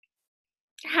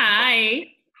Hi,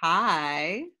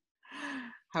 Hi.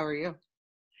 How are you?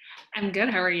 I'm good.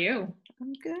 How are you?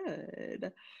 I'm good.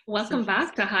 So Welcome just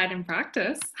back to Hide and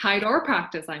Practice. Hide or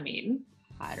practice, I mean.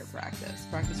 hide or practice.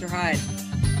 Practice or hide.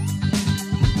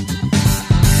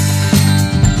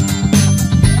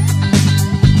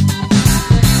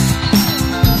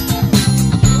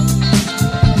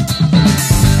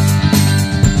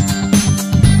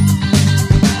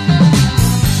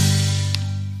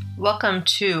 Welcome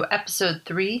to episode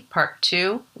 3, part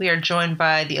 2. We are joined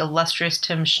by the illustrious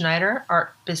Tim Schneider,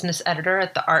 art business editor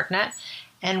at the ArtNet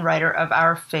and writer of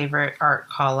our favorite art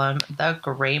column, The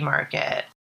Gray Market.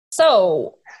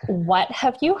 So, what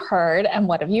have you heard and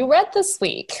what have you read this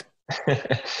week?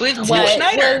 With Tim What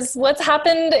Schneider. what's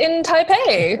happened in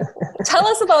Taipei? Tell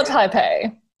us about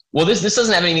Taipei. Well, this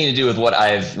doesn't have anything to do with what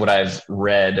I've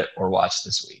read or watched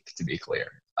this week, to be clear.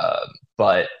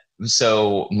 But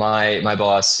so my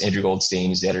boss Andrew Goldstein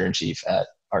is the editor in chief at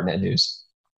ArtNet News.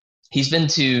 He's been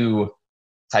to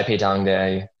Taipei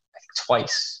Dongdae I think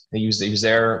twice. He was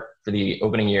there for the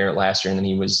opening year last year, and then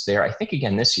he was there I think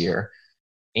again this year.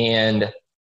 And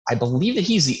I believe that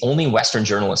he's the only Western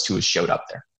journalist who has showed up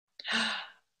there.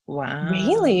 Wow.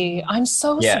 Really? I'm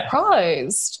so Yeah.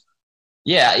 surprised.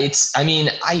 Yeah,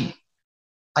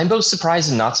 I'm both surprised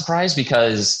and not surprised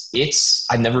because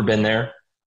I've never been there.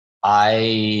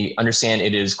 I understand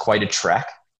it is quite a trek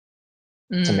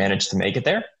to manage to make it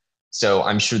there. So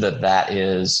I'm sure that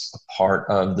is a part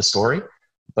of the story.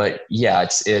 But yeah,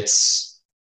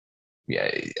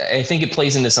 yeah, I think it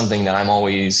plays into something that I'm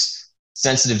always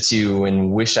sensitive to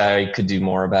and wish I could do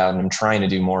more about, and I'm trying to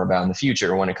do more about in the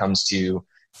future when it comes to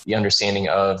the understanding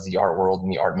of the art world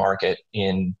and the art market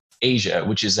in Asia,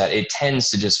 which is that it tends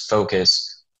to just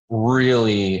focus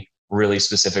really, really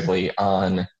specifically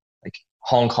on like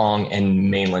Hong Kong and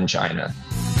mainland China.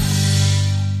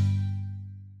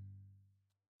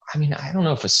 I mean, I don't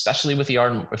know if especially with the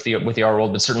art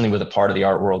world, but certainly with a part of the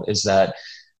art world, is that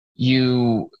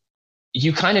you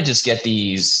kind of just get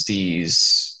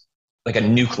these like a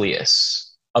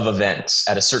nucleus of events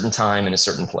at a certain time in a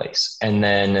certain place, and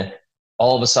then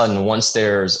all of a sudden, once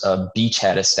there's a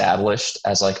beachhead established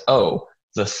as like, oh,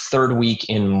 the third week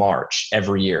in March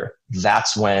every year,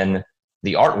 that's when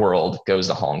the art world goes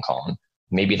to Hong Kong.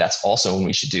 Maybe that's also when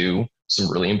we should do some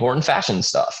really important fashion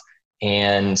stuff.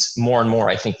 And more,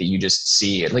 I think that you just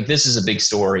see it. Like, this is a big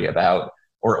story about,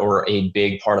 or a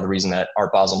big part of the reason that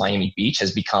Art Basel Miami Beach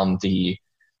has become the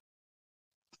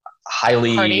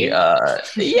highly yeah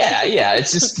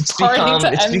it's Party become to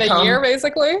end the year,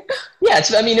 basically. Yeah,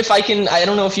 I mean, I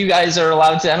don't know if you guys are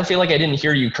allowed to. I don't feel like I didn't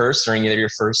hear you curse during either of your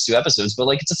first 2 episodes, but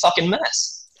like, it's a fucking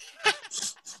mess.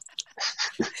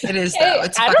 It is, though. Hey,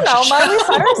 It's a I don't know. fucking Miley show.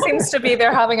 Cyrus seems to be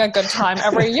there having a good time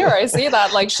every year. I see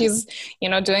that. Like, she's,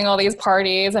 doing all these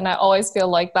parties, and I always feel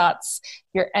like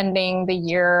you're ending the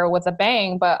year with a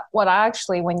bang. But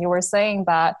when you were saying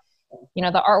that,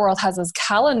 the art world has this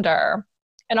calendar,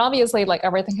 and obviously, like,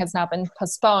 everything has now been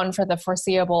postponed for the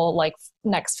foreseeable, like,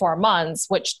 next 4 months,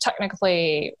 which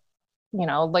technically,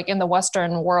 like in the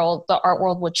Western world, the art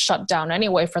world would shut down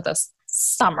anyway for this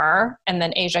summer, and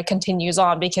then Asia continues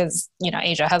on because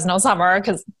Asia has no summer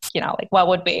because like, what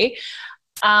would be.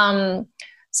 So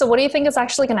what do you think is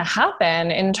actually going to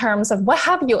happen in terms of what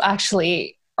have you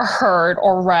actually heard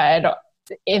or read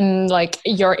in like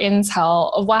your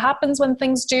intel of what happens when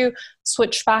things do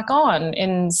switch back on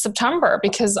in September?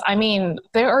 Because I mean,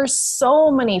 there are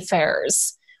so many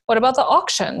fairs. What about the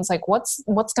auctions? Like, what's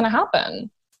going to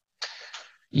happen?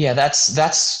 Yeah, that's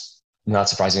not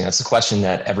surprising. That's a question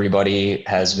that everybody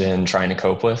has been trying to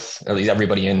cope with, at least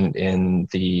everybody in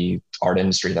the art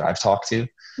industry that I've talked to.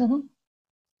 Mm-hmm.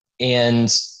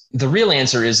 And the real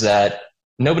answer is that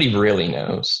nobody really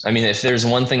knows. I mean, if there's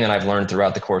one thing that I've learned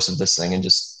throughout the course of this thing, and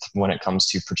just when it comes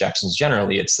to projections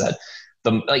generally, it's that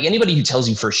like anybody who tells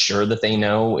you for sure that they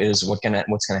know is what's gonna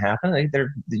happen, they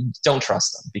don't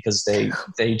trust them, because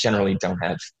they generally don't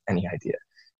have any idea.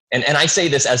 And I say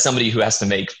this as somebody who has to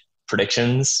make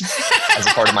predictions as a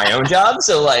part of my own job.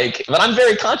 So like, but I'm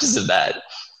very conscious of that.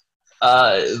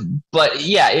 But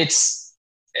yeah, it's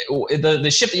the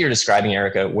shift that you're describing,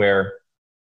 Erica, where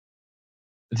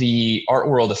the art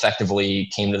world effectively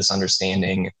came to this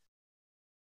understanding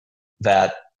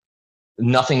that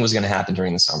nothing was going to happen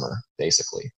during the summer,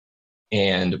 basically.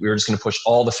 And we were just going to push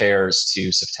all the fairs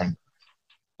to September.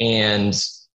 And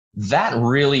that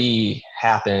really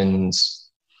happened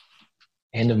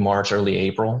end of March, early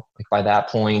April. Like, by that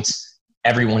point,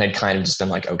 everyone had kind of just been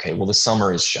like, okay, well, the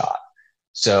summer is shot.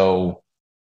 So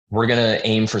we're going to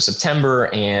aim for September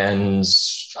and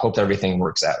hope that everything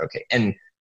works out okay. And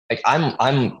like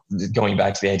I'm going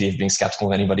back to the idea of being skeptical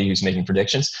of anybody who's making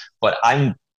predictions, but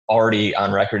I'm already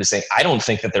on record as saying I don't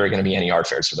think that there are going to be any art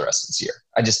fairs for the rest of this year.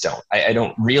 I just don't. I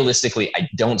don't realistically. I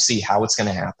don't see how it's going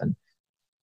to happen,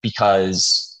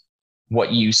 because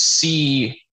what you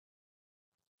see.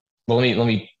 Well, let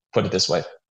me put it this way.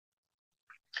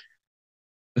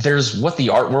 There's what the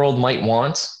art world might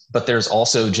want, but there's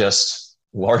also just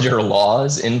larger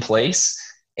laws in place.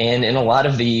 And in a lot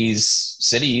of these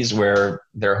cities where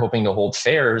they're hoping to hold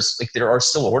fairs, like there are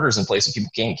still orders in place and people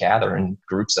can't gather in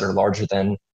groups that are larger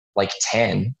than like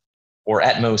 10 or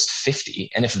at most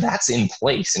 50. And if that's in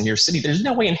place in your city, there's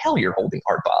no way in hell you're holding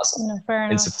Art Basel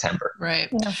in September. Right.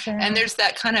 And there's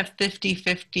that kind of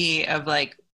 50-50 of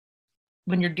like,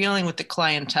 when you're dealing with the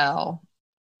clientele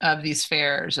of these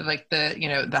fairs, of like the, you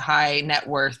know, the high net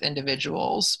worth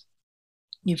individuals,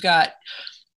 you've got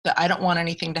the I don't want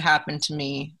anything to happen to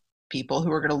me people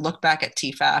who are going to look back at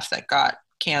TFAF that got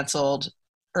canceled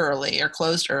early or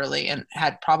closed early and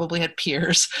probably had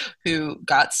peers who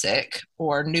got sick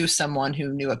or knew someone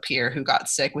who knew a peer who got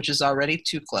sick, which is already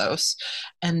too close.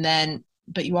 And then,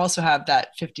 but you also have that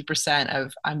 50%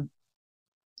 of I'm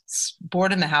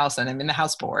bored in the house and I'm in the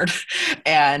house bored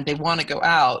and they want to go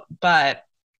out, but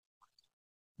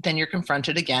then you're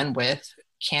confronted again with,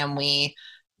 can we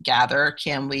gather?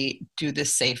 Can we do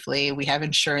this safely? We have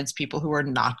insurance people who are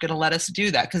not going to let us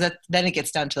do that, because then it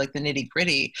gets down to like the nitty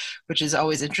gritty, which is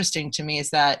always interesting to me, is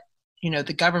that, you know,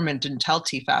 the government didn't tell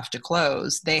TFAF to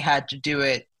close. They had to do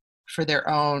it for their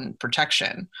own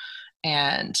protection.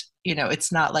 And, you know,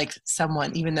 it's not like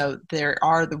someone, even though there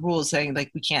are the rules saying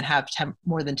like we can't have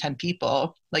more than 10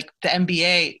 people, like the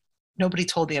NBA, nobody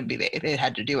told the NBA they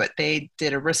had to do it. They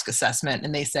did a risk assessment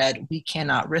and they said, we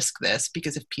cannot risk this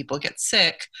because if people get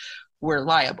sick, we're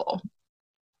liable.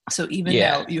 So even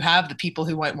though you have the people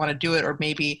who might want to do it, or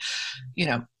maybe, you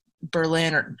know,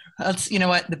 Berlin, or you know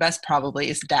what, the best probably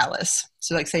is Dallas.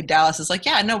 So like say Dallas is like,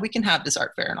 yeah, no, we can have this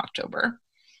art fair in October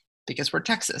because we're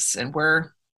Texas and we're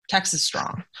Texas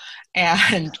strong.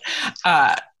 And,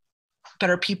 but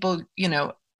are people, you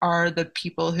know, are the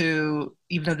people who,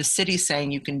 even though the city's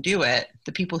saying you can do it,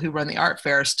 the people who run the art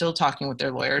fair are still talking with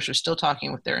their lawyers, are still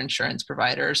talking with their insurance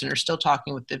providers, and are still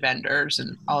talking with the vendors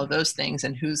and all of those things.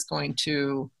 And who's going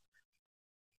to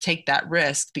take that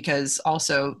risk? Because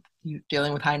also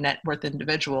dealing with high net worth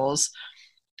individuals,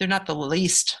 they're not the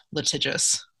least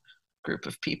litigious group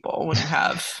of people when you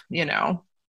have, you know.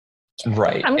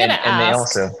 Right. I'm going to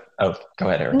ask. And they also, go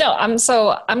ahead, Erin. No, I'm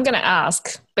going to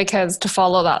ask, because to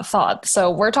follow that thought.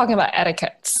 So we're talking about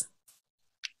etiquettes.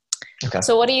 Okay.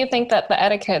 So what do you think that the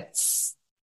etiquettes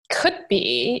could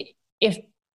be if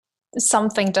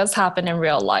something does happen in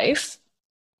real life?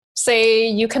 Say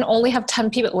you can only have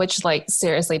 10 people, which like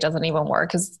seriously doesn't even work,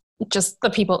 because just the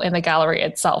people in the gallery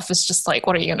itself is just like,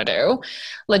 what are you going to do?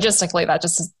 Logistically, that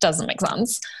just doesn't make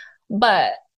sense.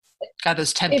 But God,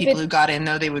 those 10 people who got in,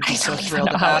 though, they would be so thrilled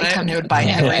about it, and they would buy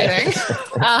everything.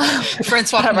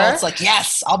 Francois Camel's like,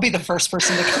 yes, I'll be the first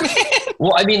person to come in.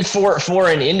 Well, I mean, for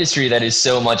an industry that is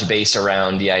so much based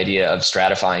around the idea of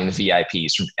stratifying the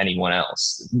VIPs from anyone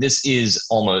else, this is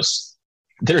almost,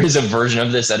 there is a version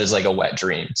of this that is like a wet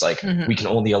dream. It's like, we can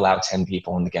only allow 10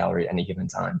 people in the gallery at any given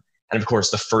time. And of course,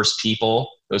 the first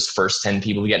people, those first 10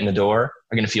 people who get in the door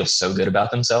are going to feel so good about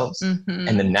themselves.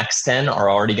 And the next 10 are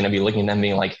already going to be looking at them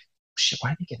being like, shit,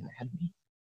 why are they getting ahead of me?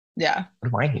 Yeah.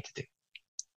 What do I need to do?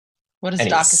 What is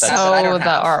DACA? So the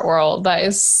art world. That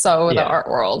is so the art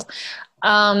world.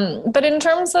 But in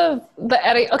terms of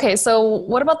the okay, so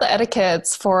what about the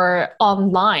etiquettes for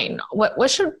online?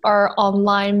 What should our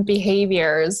online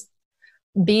behaviors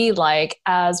be like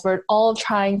as we're all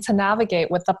trying to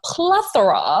navigate with the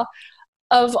plethora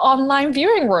of online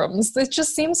viewing rooms? It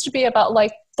just seems to be about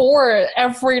like 4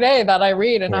 every day that I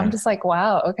read, and I'm just like,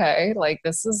 wow, okay, like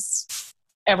this is,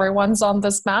 everyone's on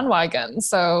this bandwagon.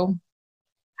 So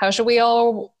how should we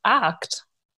all act?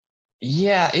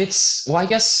 Yeah, it's, well, I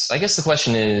guess the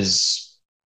question is,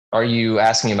 are you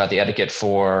asking about the etiquette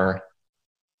for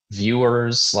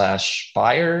viewers /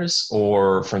 buyers,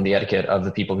 or from the etiquette of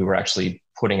the people who are actually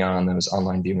putting on those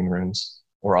online viewing rooms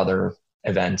or other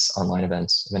events, online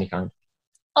events of any kind?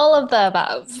 All of the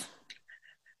above.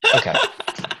 Okay.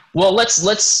 Well,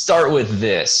 let's start with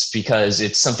this, because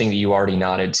it's something that you already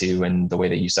nodded to in the way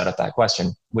that you set up that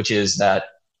question, which is that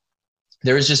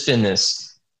there has just been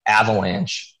this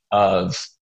avalanche of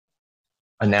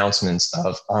announcements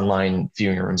of online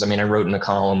viewing rooms. I mean, I wrote in a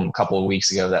column a couple of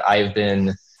weeks ago that I have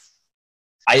been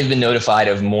notified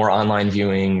of more online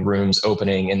viewing rooms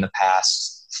opening in the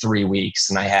past 3 weeks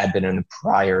than I had been in the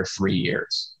prior 3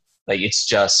 years. Like, it's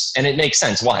just, and it makes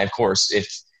sense why. Of course,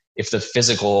 if if the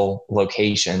physical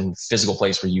location, physical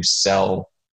place where you sell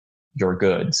your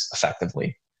goods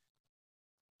effectively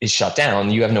is shut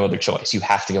down, you have no other choice. You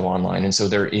have to go online. And so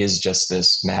there is just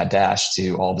this mad dash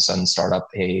to all of a sudden start up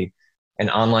an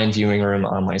online viewing room,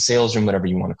 online sales room, whatever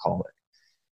you want to call it.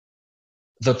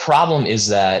 The problem is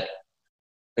that,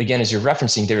 again, as you're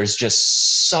referencing, there is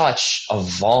just such a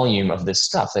volume of this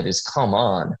stuff that has come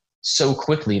on so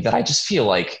quickly that I just feel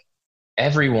like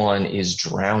everyone is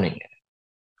drowning in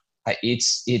it.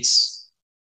 It's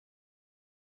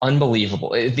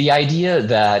unbelievable. The idea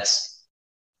that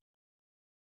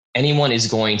anyone is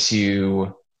going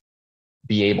to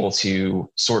be able to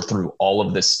sort through all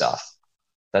of this stuff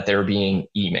that they're being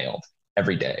emailed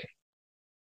every day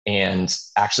and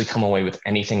actually come away with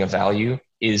anything of value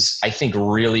is, I think,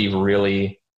 really,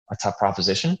 really a tough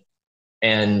proposition.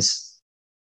 And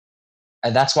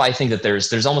that's why I think that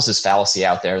there's almost this fallacy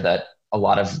out there that a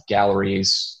lot of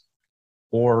galleries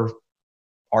or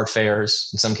art fairs,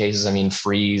 in some cases, I mean,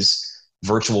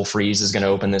 Virtual Frieze is going to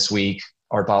open this week.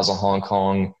 Art Basel Hong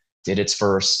Kong did its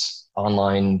first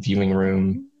online viewing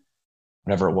room,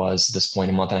 whatever it was, at this point,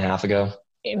 a month and a half ago.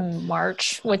 In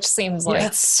March, which seems like,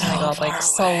 It's oh my God, like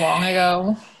so long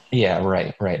ago. Yeah,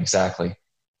 right, exactly.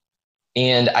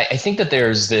 And I think that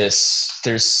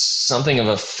there's something of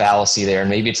a fallacy there. And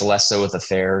maybe it's less so with the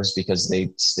fairs because they're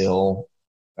still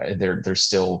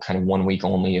kind of 1 week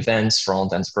only events for all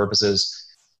intents and purposes.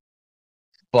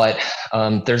 But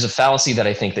there's a fallacy that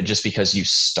I think that just because you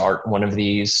start one of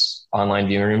these online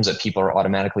viewing rooms that people are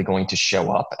automatically going to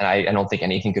show up. And I don't think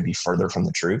anything could be further from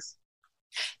the truth.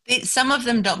 Some of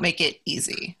them don't make it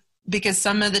easy because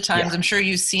some of the times, Yeah. I'm sure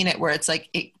you've seen it where it's like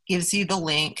it gives you the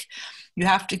link. You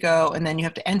have to go and then you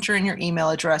have to enter in your email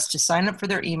address to sign up for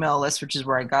their email list, which is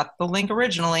where I got the link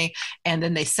originally. And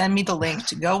then they send me the link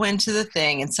to go into the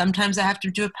thing. And sometimes I have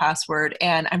to do a password.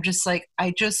 And I'm just like,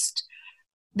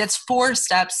 that's 4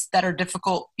 steps that are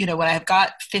difficult. You know, when I've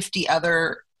got 50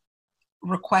 other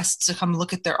requests to come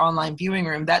look at their online viewing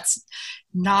room, that's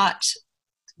not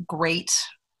great.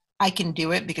 I can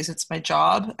do it because it's my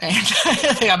job and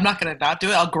I'm not going to not do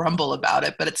it. I'll grumble about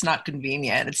it, but it's not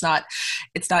convenient. It's not,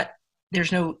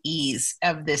 there's no ease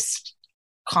of this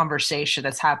conversation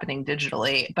that's happening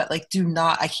digitally, but like,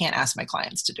 I can't ask my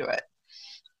clients to do it.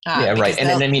 Yeah, right.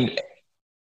 And I mean,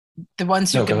 the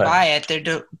ones who can buy it, they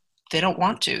don't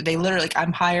want to. They literally, like,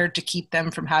 I'm hired to keep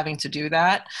them from having to do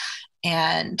that.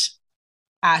 And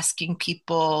asking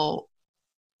people,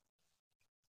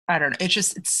 I don't know.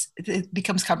 It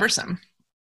becomes cumbersome.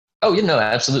 Oh, you know,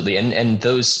 absolutely. And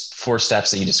those 4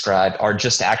 steps that you described are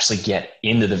just to actually get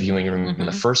into the viewing room in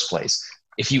the first place.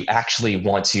 If you actually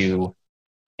want to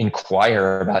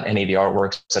inquire about any of the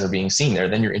artworks that are being seen there,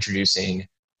 then you're introducing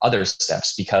other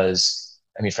steps because,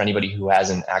 I mean, for anybody who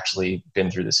hasn't actually been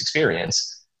through this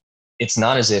experience, it's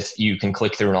not as if you can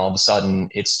click through and all of a sudden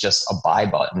it's just a buy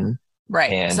button.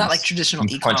 Right. And it's not like traditional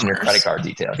e-commerce. Punch in your credit card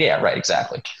details. Yeah, right,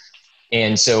 exactly.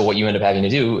 And so what you end up having to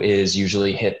do is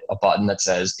usually hit a button that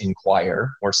says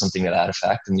inquire or something to that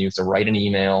effect. And you have to write an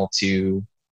email to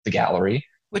the gallery.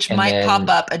 Which might pop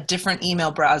up a different email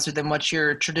browser than what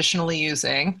you're traditionally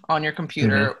using on your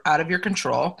computer, out of your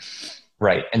control.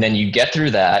 Right. And then you get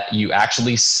through that, you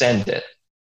actually send it.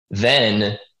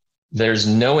 Then there's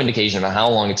no indication of how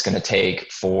long it's going to take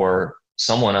for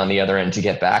someone on the other end to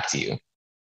get back to you.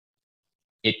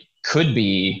 It could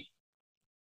be,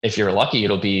 if you're lucky,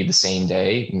 it'll be the same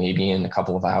day, maybe in a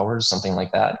couple of hours, something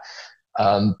like that.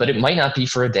 But it might not be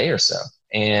for a day or so.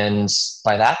 And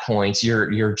by that point,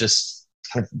 you're just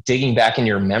kind of digging back in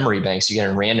your memory banks. You get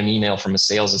a random email from a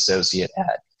sales associate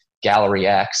at Gallery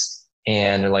X,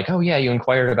 and they're like, "Oh yeah, you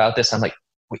inquired about this." I'm like,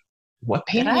 "Wait, what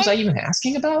painting was I even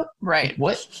asking about? Right.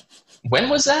 What? When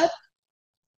was that?"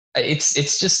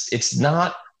 It's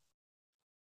not.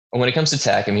 When it comes to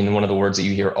tech, I mean, one of the words that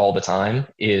you hear all the time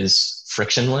is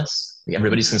frictionless.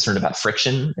 Everybody's concerned about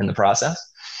friction in the process.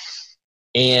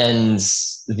 And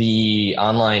the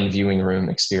online viewing room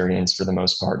experience, for the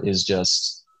most part, is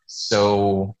just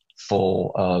so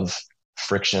full of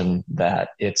friction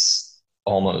that it's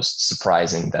almost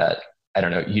surprising that, I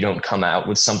don't know, you don't come out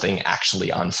with something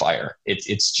actually on fire.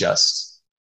 It's just,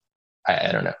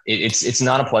 I don't know. It's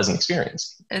not a pleasant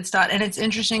experience. It's not. And it's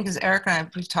interesting because Erica and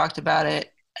we've talked about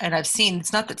it. And I've seen,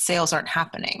 it's not that sales aren't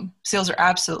happening. Sales are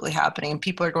absolutely happening and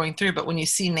people are going through. But when you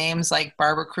see names like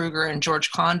Barbara Kruger and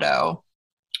George Condo,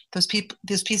 those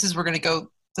pieces were going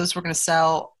to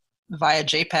sell via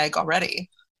JPEG already.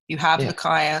 You have the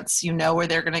clients, you know where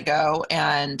they're going to go.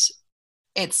 And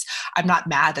I'm not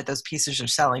mad that those pieces are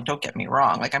selling. Don't get me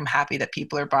wrong. Like, I'm happy that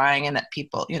people are buying and that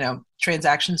people,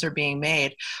 transactions are being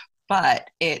made. But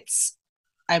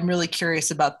I'm really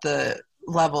curious about the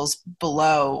levels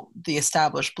below the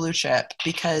established blue chip,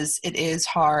 because it is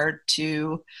hard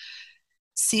to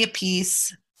see a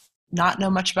piece, not know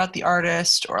much about the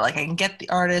artist, or like I can get the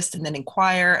artist and then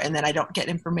inquire and then I don't get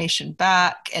information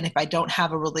back. And if I don't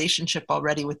have a relationship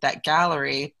already with that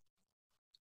gallery,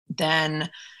 then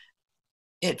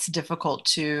it's difficult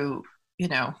to,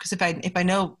 because if I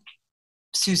know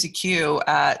Susie Q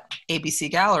at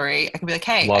ABC Gallery, I can be like,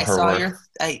 hey, Love I her saw work.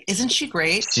 isn't she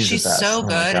great? She's the best. so Oh my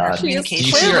good. And her God. communication.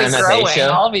 Did you see her clearly MFA growing,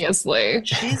 show? obviously.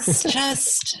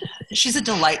 She's a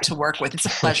delight to work with. It's a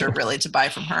pleasure really to buy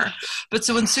from her. But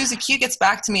so when Susie Q gets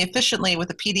back to me efficiently with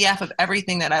a PDF of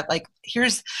everything that I like,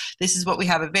 this is what we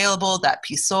have available, that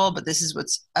piece sold, but this is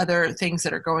what's other things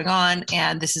that are going on.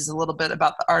 And this is a little bit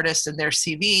about the artist and their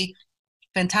CV.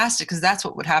 Fantastic. Because that's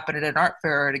what would happen at an art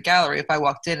fair or at a gallery. If I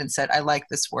walked in and said, I like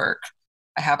this work,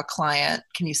 I have a client,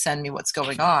 can you send me what's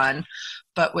going on?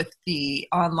 But with the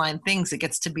online things, it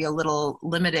gets to be a little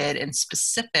limited and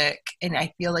specific. And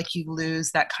I feel like you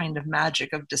lose that kind of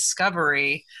magic of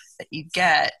discovery that you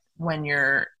get when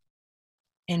you're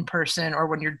in person, or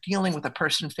when you're dealing with a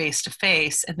person face to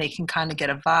face, and they can kind of get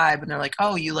a vibe and they're like,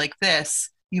 oh, you like this,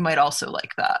 you might also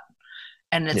like that.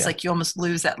 And it's like you almost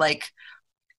lose that, like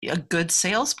a good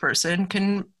salesperson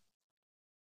can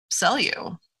sell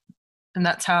you. And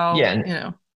that's how,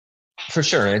 For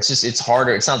sure. And it's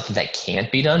harder. It's not that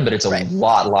can't be done, but it's a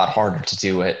lot harder to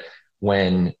do it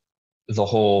when the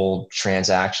whole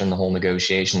transaction, the whole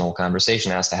negotiation, the whole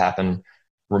conversation has to happen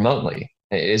remotely.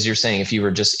 As you're saying, if you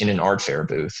were just in an art fair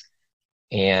booth,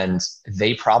 and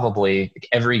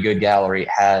every good gallery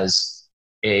has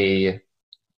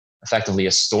effectively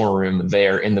a storeroom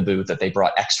there in the booth that they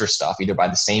brought extra stuff, either by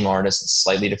the same artist,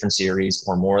 slightly different series,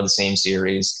 or more of the same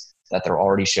series that they're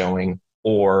already showing,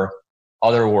 or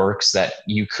other works that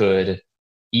you could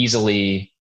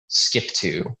easily skip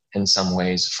to in some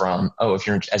ways from,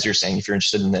 as you're saying, if you're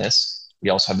interested in this, we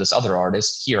also have this other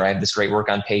artist here. I have this great work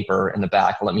on paper in the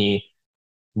back. Let me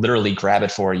literally grab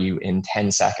it for you in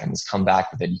 10 seconds, come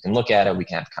back with it. You can look at it. We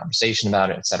can have a conversation about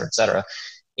it, et cetera, et cetera.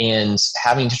 And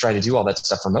having to try to do all that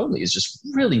stuff remotely is just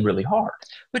really, really hard.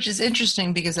 Which is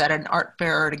interesting, because at an art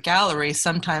fair or at a gallery,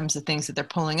 sometimes the things that they're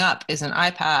pulling up is an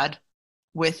iPad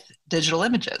with digital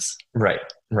images. Right.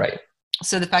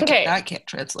 So the fact that that can't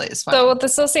translate is fine. So the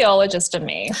sociologist in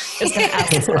me is going to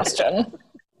ask this question.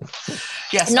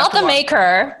 Yes. Not the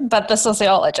maker, but the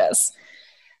sociologist.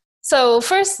 So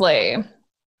firstly,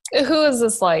 who is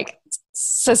this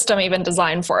system even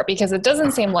designed for? Because it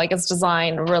doesn't seem like it's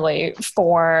designed really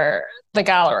for the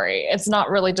gallery. It's not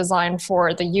really designed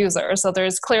for the user. So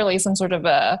there's clearly some sort of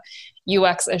a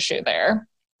UX issue there,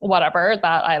 whatever,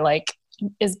 that I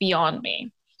is beyond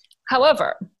me.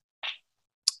 However,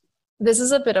 this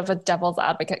is a bit of a devil's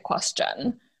advocate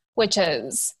question, which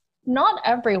is not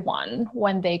everyone,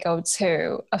 when they go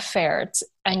to a fair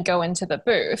and go into the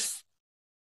booth,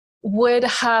 would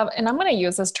have, and I'm going to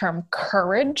use this term,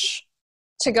 courage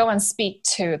to go and speak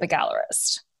to the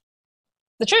gallerist.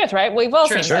 The truth, right? We've all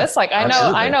seen this.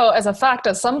 I know as a fact,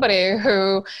 as somebody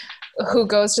who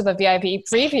goes to the VIP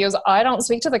previews, I don't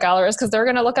speak to the gallerist because they're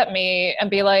going to look at me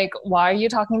and be like, why are you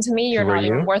talking to me? You're not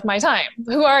even worth my time.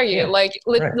 Who are you?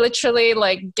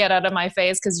 Literally get out of my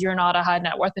face because you're not a high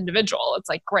net worth individual. It's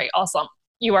great, awesome.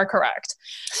 You are correct.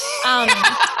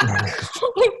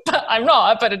 But I'm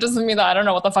not, but it doesn't mean that I don't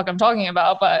know what the fuck I'm talking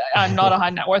about, but I'm not a high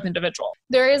net worth individual.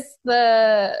 There is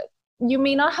you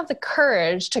may not have the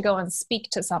courage to go and speak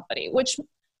to somebody, which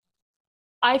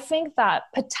I think that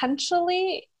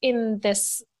potentially in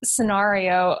this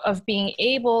scenario of being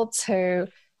able to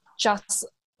just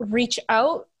reach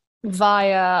out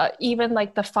via even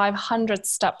the 500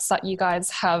 steps that you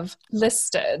guys have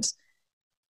listed,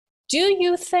 do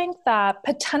you think that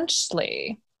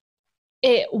potentially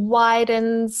it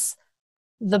widens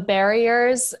the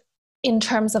barriers in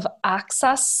terms of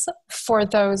access for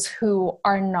those who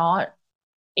are not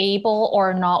able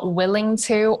or not willing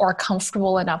to or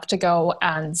comfortable enough to go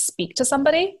and speak to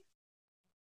somebody?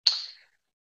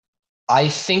 I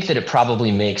think that it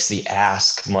probably makes the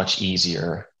ask much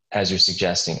easier, as you're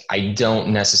suggesting. I don't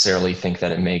necessarily think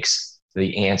that it makes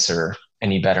the answer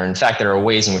any better. In fact, there are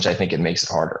ways in which I think it makes it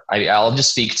harder. I'll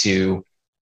just speak to,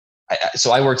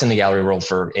 so I worked in the gallery world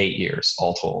for 8 years,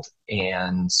 all told.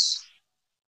 And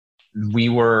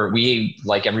we,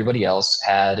 like everybody else,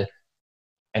 had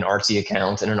an Artsy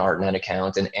account and an ArtNet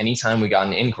account. And anytime we got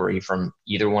an inquiry from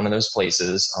either one of those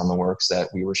places on the works that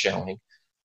we were showing,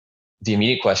 the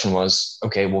immediate question was,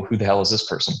 okay, well, who the hell is this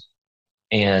person?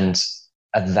 And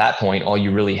at that point, all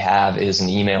you really have is an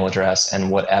email address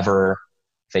and whatever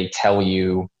they tell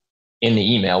you in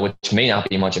the email, which may not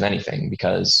be much of anything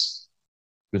because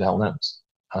who the hell knows?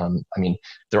 I mean,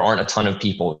 there aren't a ton of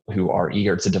people who are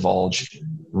eager to divulge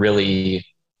really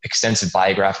extensive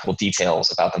biographical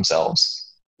details about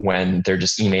themselves when they're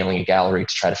just emailing a gallery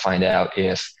to try to find out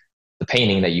if the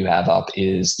painting that you have up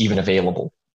is even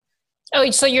available. Oh,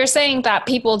 so you're saying that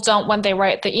people don't, when they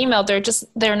write the email,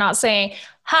 they're not saying,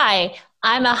 "Hi,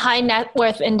 I'm a high net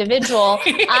worth individual.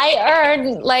 I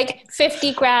earn like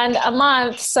 50 grand a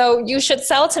month, so you should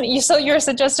sell to me." So you're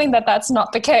suggesting that that's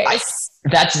not the case.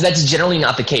 That's generally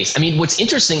not the case. I mean, what's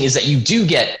interesting is that you do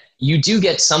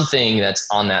get something that's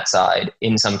on that side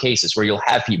in some cases, where you'll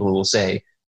have people who will say,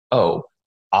 "Oh,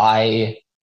 I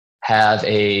have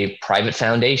a private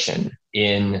foundation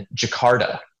in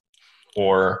Jakarta,"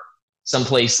 or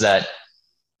someplace that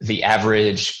the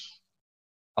average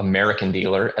American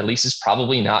dealer, at least, is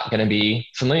probably not going to be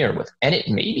familiar with. And it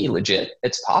may be legit.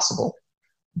 It's possible.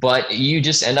 But you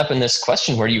just end up in this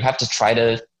question where you have to try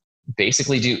to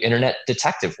basically do internet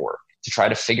detective work to try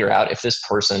to figure out if this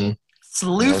person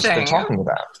knows what they're talking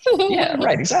about. Yeah,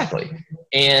 right, exactly.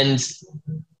 And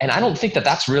I don't think that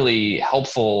that's really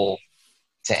helpful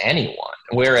to anyone.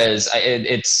 Whereas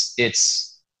it's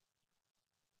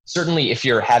certainly, if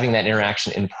you're having that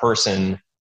interaction in person,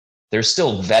 there's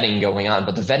still vetting going on,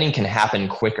 but the vetting can happen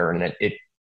quicker, and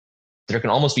there can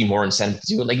almost be more incentive to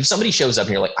do it. Like if somebody shows up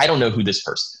and you're like, "I don't know who this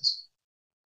person is,"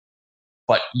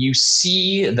 but you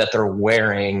see that they're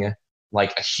wearing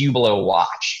like a Hublot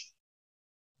watch,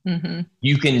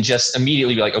 you can just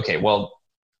immediately be like, "Okay, well,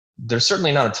 they're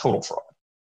certainly not a total fraud."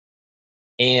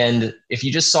 And if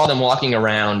you just saw them walking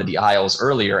around the aisles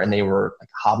earlier and they were like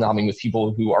hobnobbing with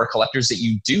people who are collectors that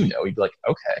you do know, you'd be like,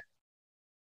 "Okay,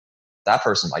 that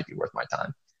person might be worth my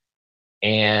time."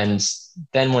 And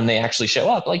then when they actually show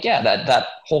up, like, yeah, that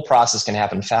whole process can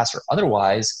happen faster.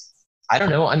 Otherwise, I don't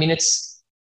know. I mean, it's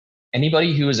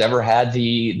anybody who has ever had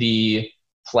the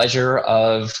pleasure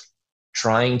of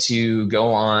trying to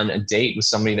go on a date with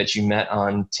somebody that you met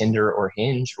on Tinder or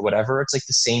Hinge or whatever. It's like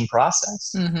the same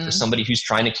process for somebody who's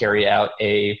trying to carry out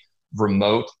a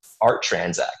remote art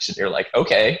transaction. You're like,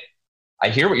 "Okay, I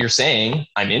hear what you're saying.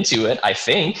 I'm into it, I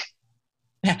think.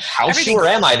 How sure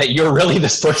am I that you're really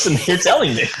this person that you're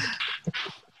telling me?"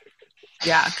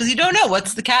 Yeah, because you don't know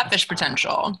what's the catfish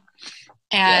potential.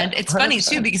 And it's 100%. Funny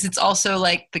too, because it's also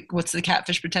like, what's the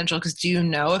catfish potential? Because do you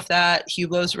know if that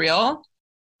Hublot's real?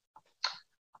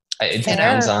 It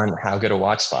depends on how good a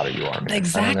watch spotter you are, man.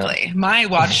 Exactly. My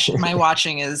watch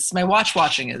watching is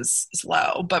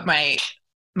low, but my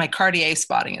Cartier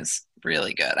spotting is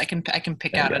really good. I can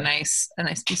pick out a nice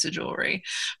piece of jewelry.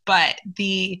 But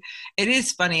it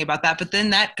is funny about that. But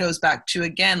then that goes back to,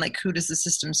 again, like, who does the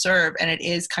system serve? And it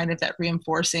is kind of that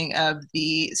reinforcing of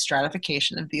the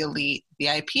stratification of the elite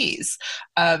VIPs.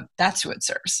 That's who it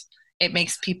serves. It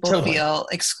makes people feel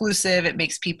exclusive. It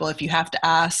makes people, if you have to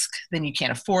ask, then you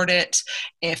can't afford it.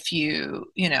 If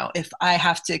if I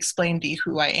have to explain to you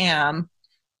who I am,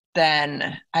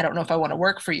 then I don't know if I want to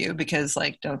work for you, because,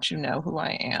 like, don't you know who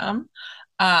I am?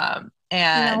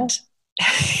 No.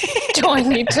 Do I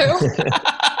need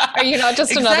to? Are you not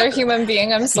just another human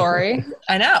being? I'm sorry.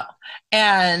 I know.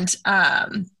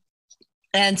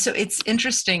 And so it's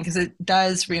interesting because it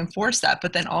does reinforce that,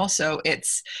 but then also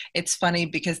it's funny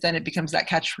because then it becomes that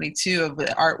catch-22 of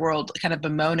the art world kind of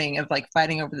bemoaning of, like,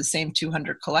 fighting over the same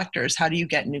 200 collectors. How do you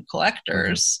get new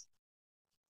collectors?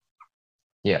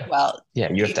 Yeah. Well,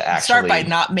 yeah, you have to actually start by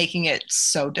not making it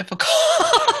so difficult.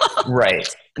 Right.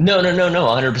 No,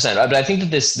 100%. But I think that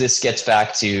this gets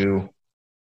back to,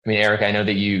 I mean, Eric, I know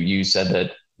that you said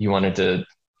that you wanted to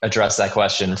address that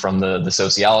question from the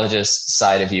sociologist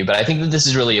side of you, but I think that this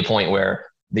is really a point where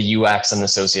the UX and the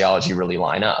sociology really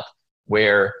line up,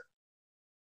 where,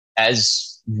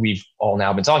 as we've all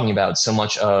now been talking about, so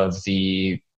much of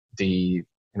the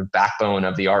backbone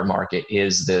of the art market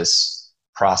is this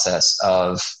process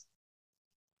of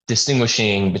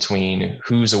distinguishing between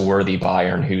who's a worthy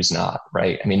buyer and who's not,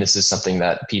 right? I mean, this is something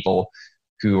that people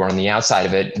who are on the outside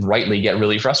of it rightly get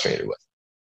really frustrated with.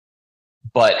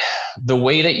 But the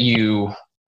way that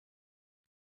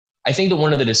I think that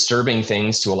one of the disturbing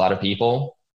things to a lot of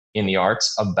people in the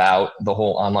arts about the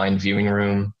whole online viewing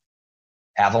room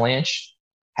avalanche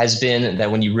has been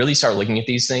that when you really start looking at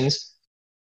these things,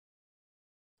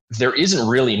 there isn't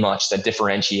really much that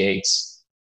differentiates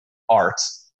art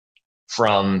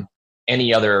from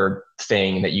any other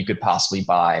thing that you could possibly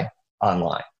buy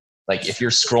online. Like, if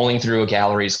you're scrolling through a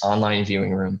gallery's online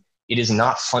viewing room, it is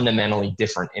not fundamentally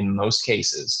different in most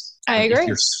cases. I agree. If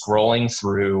you're scrolling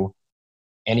through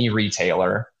any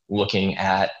retailer looking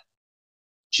at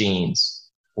jeans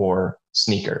or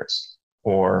sneakers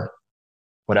or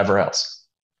whatever else.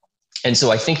 And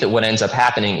so I think that what ends up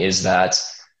happening is that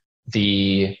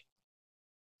the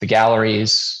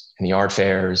galleries and the art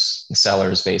fairs, the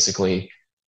sellers basically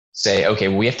say, okay,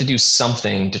 we have to do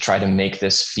something to try to make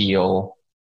this feel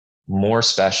more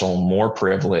special, more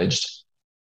privileged.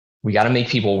 We got to make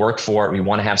people work for it. We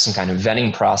want to have some kind of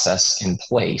vetting process in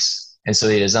place. And so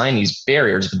they design these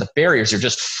barriers, but the barriers are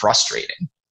just frustrating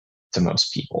to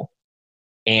most people.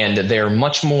 And they're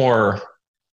much more,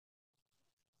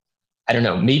 I don't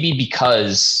know, maybe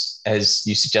because, as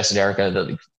you suggested,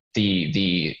 Erica,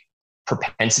 the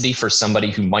propensity for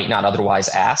somebody who might not otherwise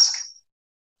ask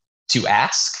to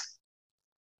ask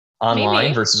online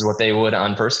Maybe. versus what they would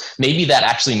on person. Maybe that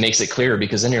actually makes it clearer,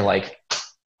 because then you're like,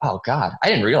 oh God, I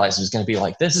didn't realize it was going to be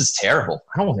like, this is terrible.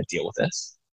 I don't want to deal with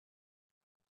this.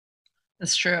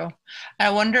 That's true.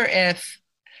 I wonder if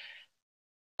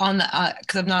on the,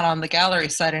 because I'm not on the gallery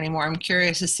side anymore, I'm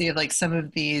curious to see if like some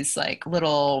of these like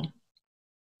little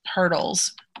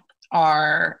hurdles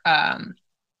are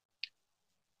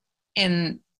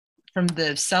in from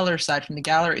the seller side, from the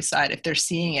gallery side, if they're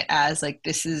seeing it as like,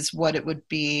 this is what it would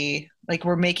be, like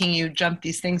we're making you jump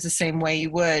these things the same way you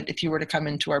would if you were to come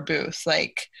into our booth.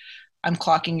 Like, I'm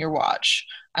clocking your watch,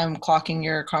 I'm clocking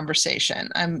your conversation,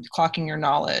 I'm clocking your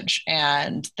knowledge,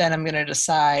 and then I'm going to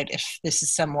decide if this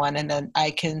is someone, and then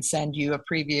I can send you a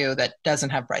preview that doesn't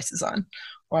have prices on,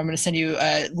 or I'm going to send you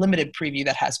a limited preview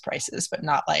that has prices but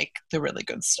not like the really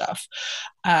good stuff.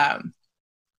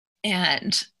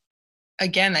 And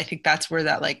again, I think that's where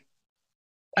that, like,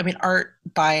 I mean, art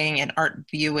buying and art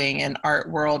viewing and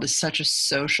art world is such a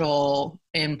social,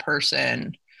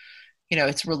 in-person, you know,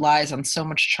 it relies on so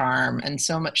much charm and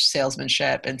so much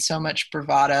salesmanship and so much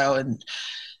bravado and,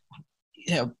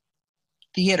 you know,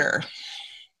 theater,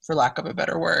 for lack of a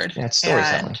better word. Yeah, it's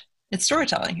storytelling. And it's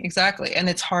storytelling, exactly. And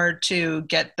it's hard to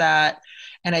get that.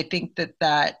 And I think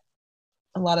that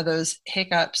a lot of those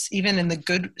hiccups, even in the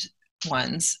good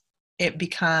ones, it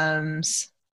becomes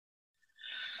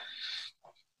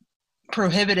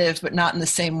prohibitive, but not in the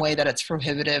same way that it's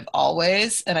prohibitive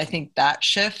always. And I think that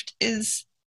shift is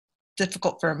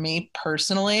difficult for me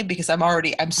personally, because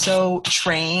I'm so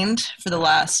trained for the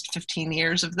last 15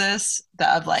 years of this,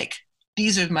 that of like,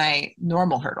 these are my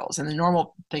normal hurdles and the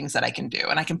normal things that I can do.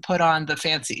 And I can put on the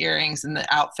fancy earrings and the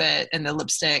outfit and the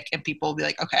lipstick, and people will be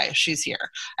like, okay, she's here.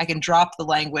 I can drop the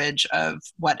language of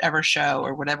whatever show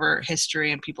or whatever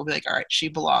history, and people will be like, all right, she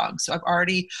belongs. So I've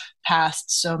already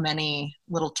passed so many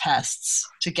little tests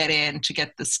to get in, to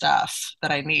get the stuff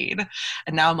that I need.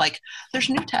 And now I'm like, there's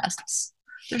new tests.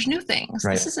 There's new things.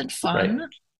 Right. This isn't fun. Right.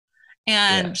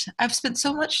 And I've spent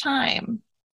so much time.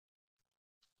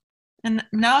 And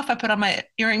now if I put on my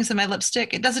earrings and my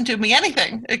lipstick, it doesn't do me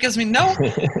anything. It gives me no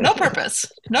purpose,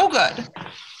 no good.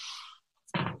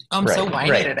 I'm so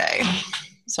whiny today.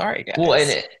 Sorry, guys. Well,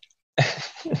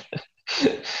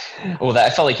 well, I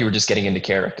felt like you were just getting into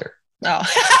character. Oh.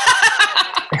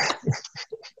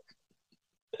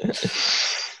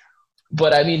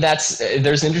 But I mean, there's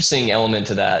an interesting element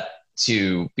to that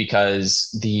too,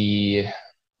 because the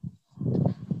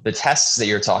tests that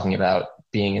you're talking about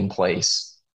being in place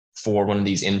for one of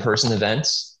these in-person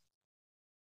events,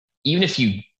 even if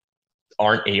you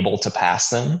aren't able to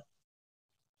pass them,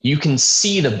 you can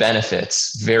see the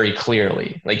benefits very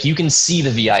clearly. Like, you can see the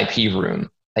VIP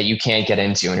room that you can't get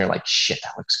into, and you're like, shit,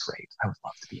 that looks great. I would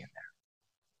love to be in there.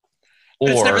 But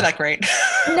it's never that great.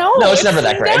 No, it's never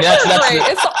that great. I mean,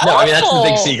 It's no, I mean, that's the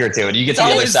big awful. secret to it. You get to the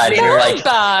It's other side, and very you're like,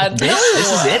 bad. this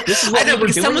is it? This is what I know, we were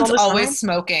because doing all someone's this always time?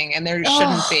 smoking, and there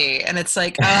shouldn't be. And it's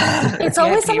like, It's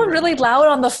always VIP someone room. really loud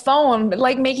on the phone,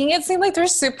 like making it seem like they're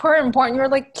super important. You're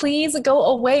like, please go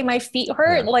away. My feet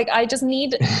hurt. Yeah. Like, I just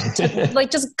need to, like,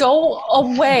 just go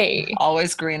away.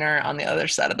 Always greener on the other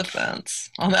side of the fence,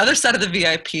 on the other side of the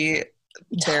VIP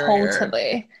barrier.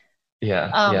 Totally.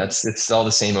 Yeah, it's all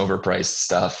the same overpriced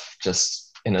stuff,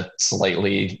 just in a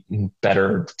slightly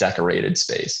better decorated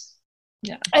space.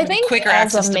 Yeah, I think quicker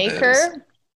as access a to maker, booze.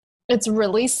 it's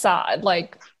really sad.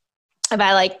 Like, if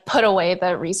I like put away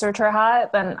the researcher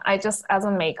hat, then I just, as a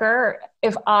maker,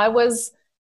 if I was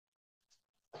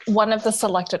one of the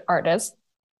selected artists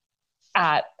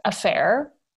at a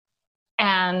fair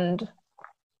and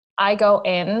I go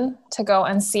in to go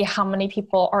and see how many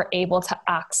people are able to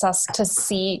access to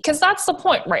see, because that's the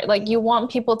point, right? Like, you want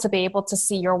people to be able to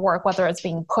see your work, whether it's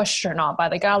being pushed or not by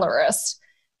the gallerist.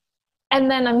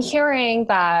 And then I'm hearing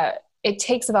that it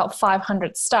takes about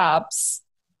 500 steps.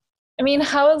 I mean,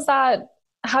 how does that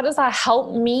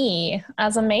help me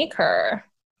as a maker?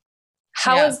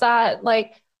 How is that,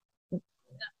 like,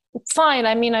 fine.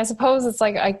 I mean, I suppose it's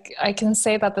like, I can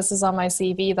say that this is on my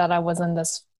CV, that I was in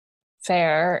this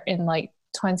fair in like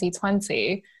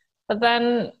 2020. But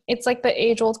then it's like the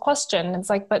age old question. It's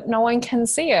like, but no one can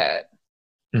see it.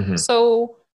 Mhm.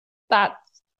 So that's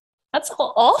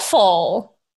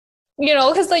awful,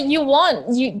 because like you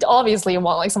obviously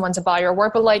want like someone to buy your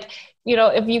work, but like,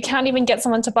 if you can't even get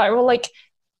someone to buy,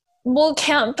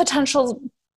 can't potential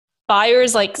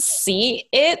buyers like see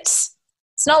it?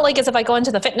 It's not like as if I go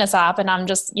into the fitness app and I'm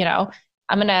just,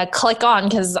 I'm going to click on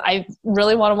because I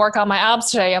really want to work on my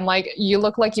abs today. I'm like, you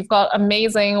look like you've got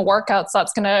amazing workouts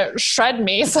that's going to shred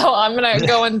me. So I'm going to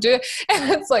go and do it.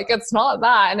 And it's like, it's not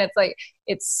that. And it's like,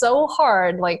 it's so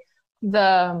hard. Like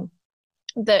the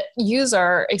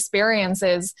user experience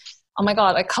is, oh my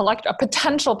God, a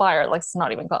potential buyer, like it's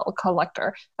not even called a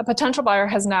collector, a potential buyer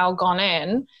has now gone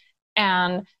in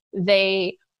and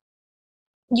they,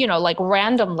 like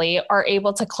randomly are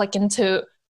able to click into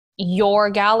your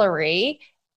gallery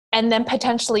and then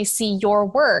potentially see your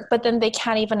work, but then they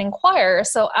can't even inquire.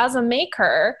 So as a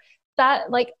maker,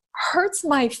 that like hurts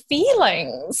my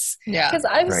feelings. Yeah. Because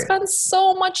I've Right. spent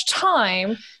so much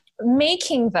time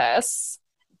making this.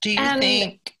 Do you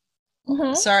think,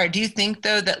 Mhm. sorry, do you think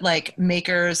though that like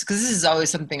makers, because this is always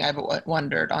something I've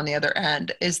wondered on the other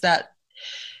end, is that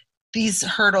these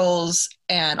hurdles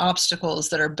and obstacles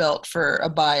that are built for a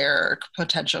buyer or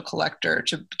potential collector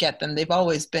to get them, they've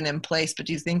always been in place. But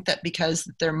do you think that because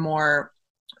they're more,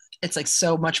 it's like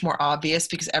so much more obvious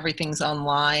because everything's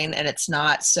online and it's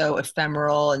not so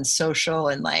ephemeral and social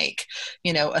and like,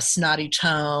 a snotty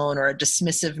tone or a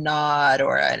dismissive nod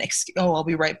or I'll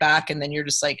be right back. And then you're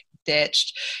just like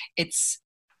ditched. It's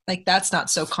like, that's not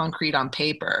so concrete on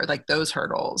paper, like those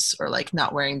hurdles or like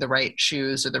not wearing the right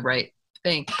shoes or the right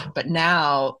thing. But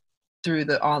now through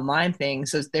the online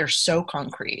things, they're so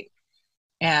concrete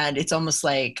and it's almost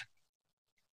like,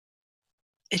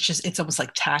 it's almost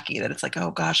like tacky that it's like, oh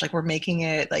gosh, like we're making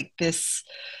it like this,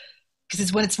 because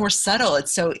it's when it's more subtle.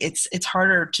 It's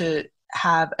harder to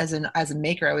have as a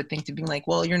maker, I would think, to be like,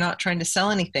 well, you're not trying to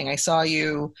sell anything. I saw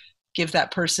you give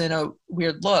that person a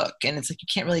weird look. And it's like, you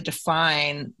can't really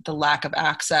define the lack of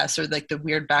access or like the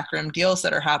weird backroom deals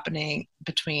that are happening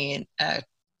between a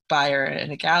buyer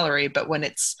and a gallery. But when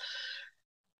it's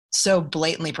so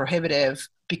blatantly prohibitive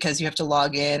because you have to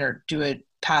log in or do a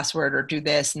password or do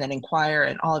this and then inquire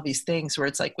and all of these things where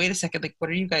it's like, wait a second, like what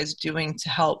are you guys doing to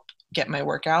help get my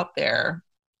work out there?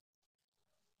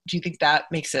 Do you think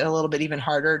that makes it a little bit even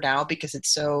harder now because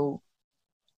it's so,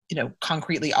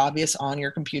 concretely obvious on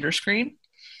your computer screen?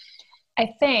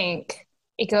 I think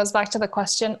it goes back to the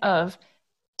question of,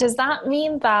 does that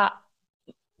mean that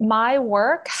my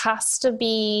work has to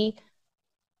be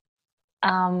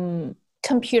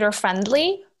computer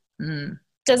friendly?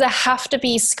 Does it have to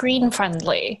be screen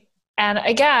friendly? And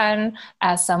again,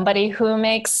 as somebody who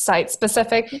makes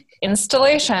site-specific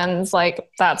installations, like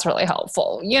that's really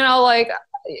helpful. Like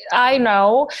I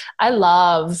know I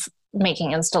love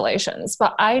making installations,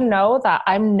 but I know that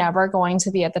I'm never going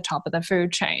to be at the top of the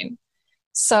food chain.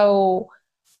 So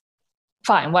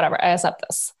fine, whatever, I accept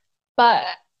this. But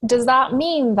does that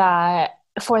mean that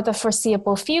for the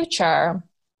foreseeable future,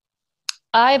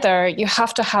 either you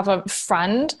have to have a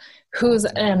friend who's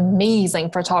an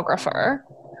amazing photographer,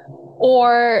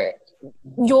 or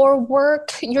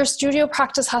your studio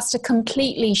practice has to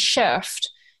completely shift?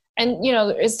 And,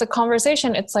 it's the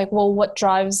conversation. It's like, well, what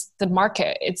drives the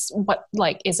market? It's what,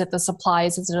 like, is it the supply?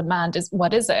 Is it the demand?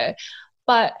 What is it?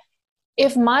 But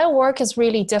if my work is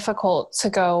really difficult to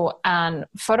go and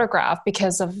photograph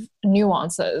because of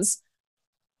nuances,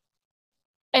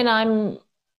 and I'm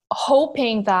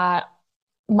hoping that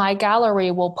my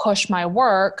gallery will push my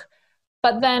work,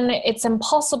 but then it's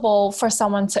impossible for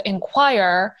someone to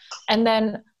inquire, and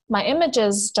then my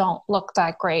images don't look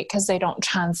that great because they don't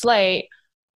translate.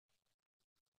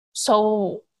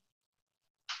 So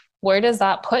where does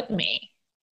that put me?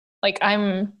 Like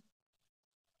I'm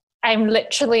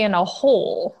literally in a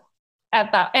hole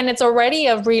at that. And it's already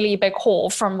a really big hole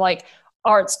from like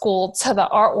art school to the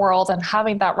art world and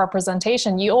having that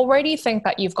representation. You already think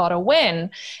that you've got to win,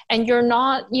 and you're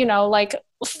not, like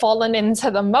fallen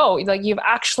into the moat. Like you've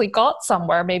actually got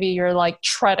somewhere. Maybe you're like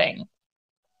treading.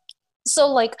 So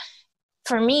like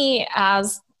for me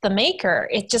as the maker,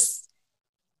 it's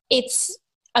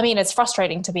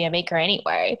frustrating to be a maker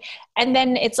anyway. And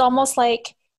then it's almost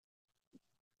like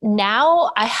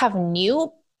now I have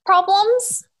new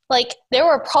problems. Like there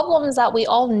were problems that we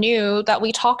all knew that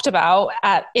we talked about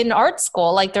in art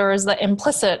school. Like there was the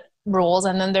implicit rules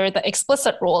and then there are the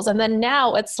explicit rules. And then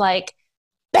now it's like,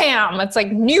 bam, it's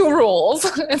like new rules.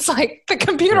 It's like the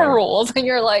computer rules. And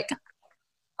you're like,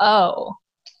 oh,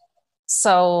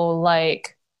 so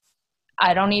like,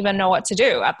 I don't even know what to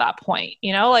do at that point.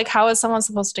 You know, like how is someone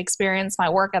supposed to experience my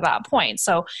work at that point?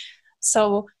 So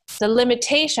the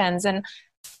limitations, and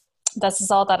this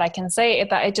is all that I can say,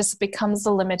 that it just becomes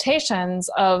the limitations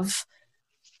of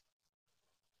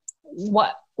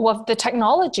what the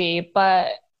technology,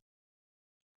 but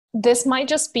this might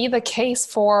just be the case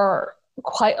for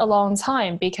quite a long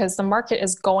time because the market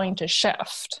is going to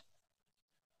shift.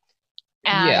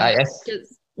 And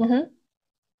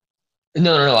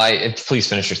No. Please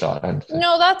finish your thought.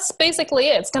 No, that's basically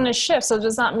it. It's going to shift. So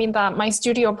does that mean that my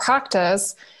studio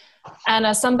practice, and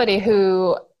as somebody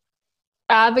who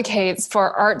advocates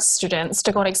for art students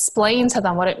to go and explain to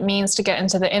them what it means to get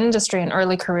into the industry and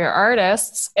early career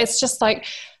artists, it's just like,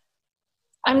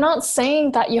 I'm not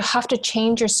saying that you have to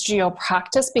change your studio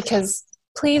practice, because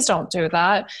please don't do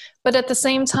that. But at the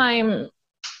same time,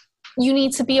 you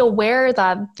need to be aware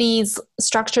that these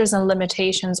structures and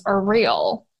limitations are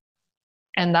real.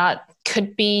 And that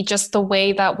could be just the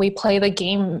way that we play the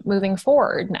game moving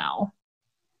forward now.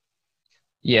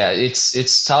 Yeah,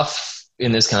 it's tough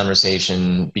in this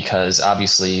conversation because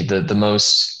obviously the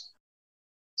most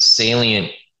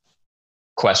salient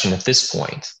question at this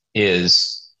point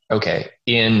is, okay,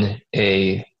 in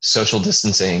a social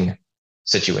distancing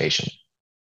situation,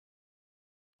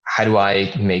 how do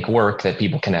I make work that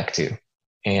people connect to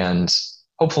and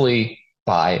hopefully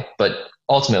buy? But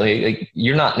ultimately, like,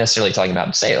 you're not necessarily talking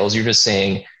about sales. You're just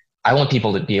saying, I want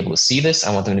people to be able to see this.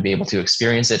 I want them to be able to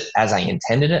experience it as I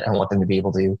intended it. I want them to be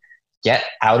able to get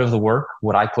out of the work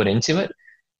what I put into it.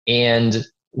 And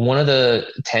one of the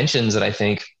tensions that I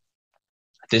think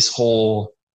this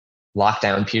whole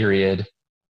lockdown period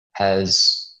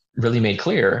has really made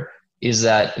clear is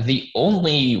that the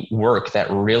only work that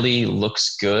really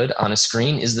looks good on a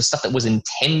screen is the stuff that was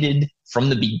intended from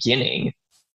the beginning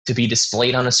to be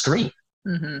displayed on a screen.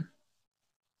 Mm-hmm.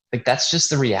 Like, that's just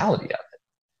the reality of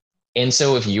it. And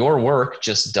so if your work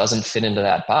just doesn't fit into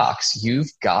that box,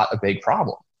 you've got a big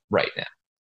problem right now.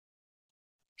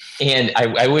 And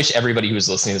I wish everybody who was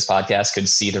listening to this podcast could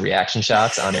see the reaction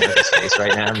shots on Erica's face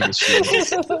right now.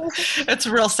 It's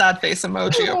a real sad face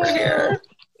emoji over here.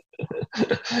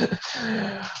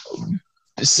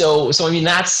 So I mean,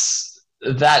 that's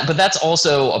that, but that's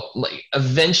also like,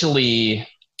 eventually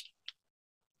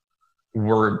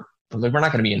we're not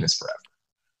going to be in this forever.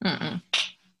 Mm-mm.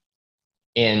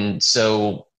 And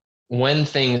so when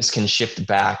things can shift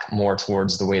back more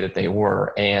towards the way that they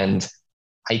were, and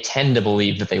I tend to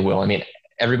believe that they will. I mean,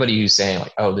 everybody who's saying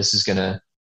like, oh, this is gonna,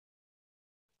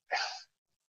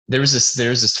 there's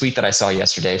this tweet that I saw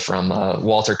yesterday from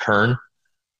Walter Kern,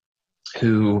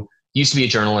 who used to be a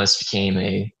journalist,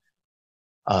 became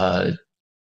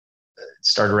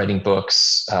started writing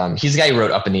books. He's the guy who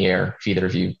wrote Up in the Air, if either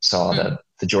of you saw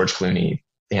the George Clooney,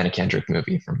 Anna Kendrick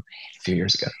movie from a few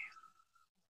years ago.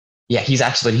 Yeah, he's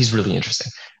really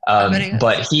interesting.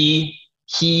 But he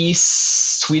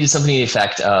tweeted something to the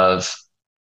effect of,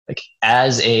 like,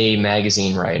 as a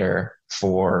magazine writer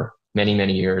for many,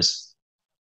 many years,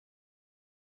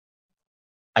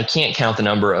 I can't count the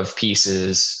number of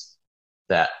pieces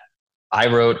that I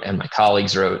wrote and my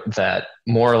colleagues wrote that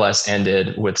more or less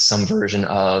ended with some version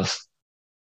of,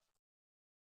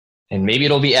 and maybe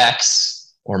it'll be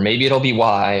X or maybe it'll be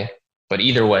Y, but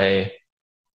either way,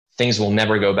 things will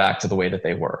never go back to the way that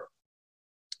they were.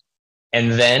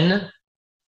 And then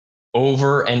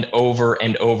over and over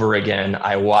and over again,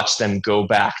 I watched them go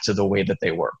back to the way that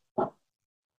they were.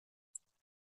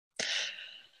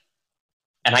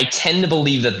 And I tend to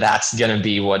believe that that's going to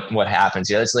be what happens.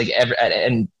 Yeah, it's like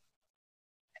and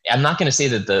I'm not going to say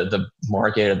that the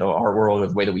market or the art world or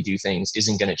the way that we do things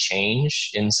isn't going to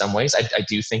change in some ways. I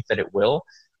do think that it will,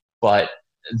 but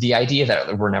the idea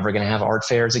that we're never going to have art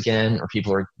fairs again, or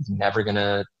people are never going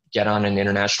to get on an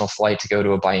international flight to go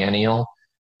to a biennial,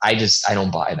 I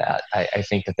don't buy that. I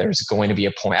think that there's going to be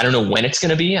a point. I don't know when it's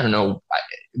going to be. I don't know,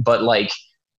 but like,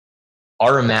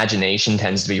 our imagination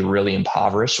tends to be really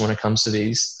impoverished when it comes to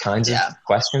these kinds of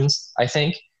questions, I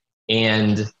think.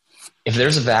 And if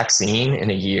there's a vaccine in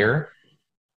a year,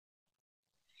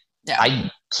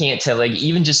 I can't tell, like,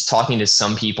 even just talking to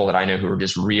some people that I know who are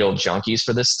just real junkies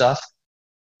for this stuff,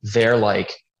 they're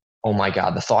like, oh my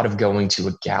God, the thought of going to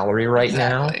a gallery right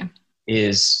now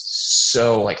is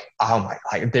so like, oh my,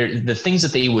 like, the things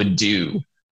that they would do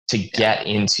to get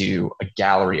into a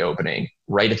gallery opening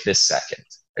right at this second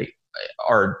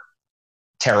are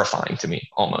terrifying to me,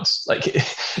 almost. Like,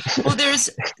 well, there's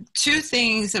two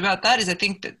things about that. Is I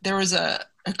think that there was a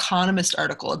Economist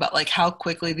article about like how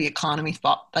quickly the economy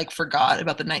forgot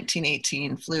about the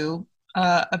 1918 flu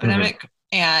epidemic,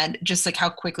 and just like how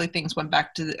quickly things went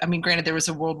back to I mean, granted there was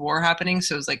a world war happening,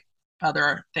 so it was like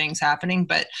other things happening,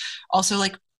 but also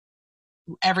like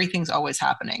everything's always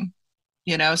happening,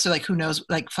 you know? So like, who knows,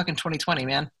 like fucking 2020,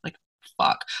 man, like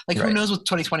fuck, like who knows what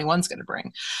 2021 is going to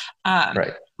bring.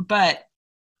 Right. But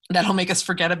that'll make us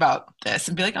forget about this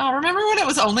and be like, oh, remember when it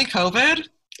was only COVID?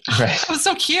 Right. It was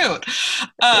so cute.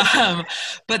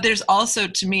 But there's also,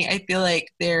 to me, I feel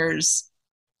like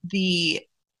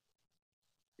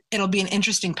it'll be an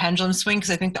interesting pendulum swing, because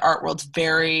I think the art world's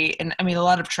and I mean, a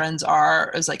lot of trends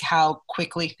is like how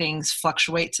quickly things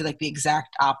fluctuate to like the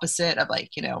exact opposite of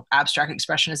like, you know, abstract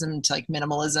expressionism to like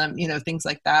minimalism, you know, things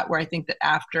like that, where I think that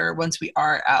once we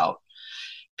are out,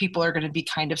 people are going to be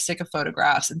kind of sick of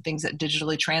photographs and things that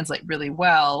digitally translate really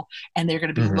well. And they're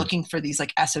going to be looking for these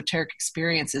like esoteric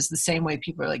experiences, the same way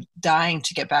people are like dying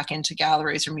to get back into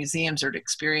galleries or museums or to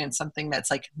experience something that's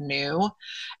like new.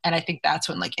 And I think that's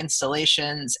when like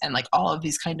installations and like all of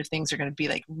these kind of things are going to be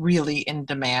like really in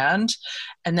demand.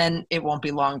 And then it won't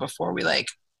be long before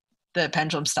the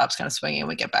pendulum stops kind of swinging and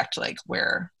we get back to like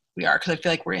where we are. Cause I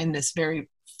feel like we're in this very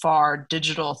far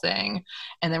digital thing,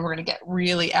 and then we're going to get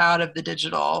really out of the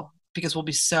digital because we'll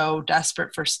be so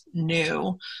desperate for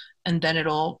new, and then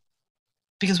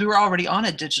because we were already on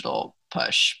a digital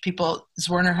push.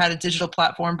 Zwirner had a digital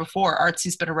platform before.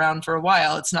 Artsy's been around for a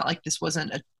while. It's not like this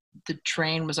wasn't the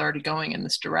train was already going in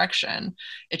this direction.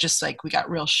 It just like we got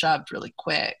real shoved really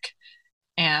quick,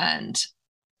 and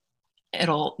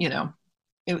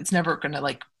it's never going to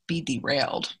like be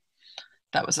derailed.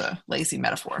 That was a lazy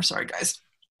metaphor. Sorry, guys.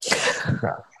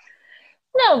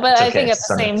 No, but I think at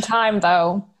the same time,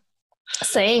 though,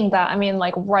 saying that, I mean,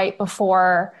 like right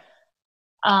before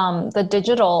the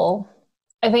digital,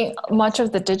 I think much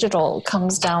of the digital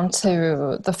comes down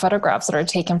to the photographs that are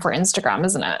taken for Instagram,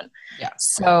 isn't it? Yeah.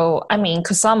 So, I mean,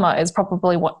 Kusama is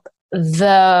probably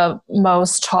the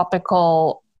most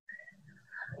topical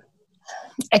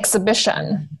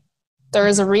exhibition. There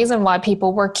is a reason why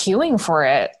people were queuing for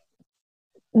it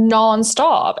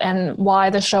nonstop, and why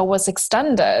the show was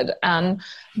extended, and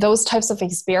those types of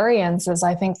experiences.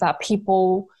 I think that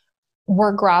people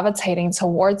were gravitating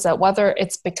towards it, whether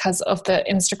it's because of the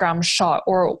Instagram shot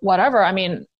or whatever. I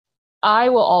mean, I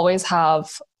will always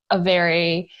have a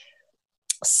very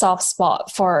soft spot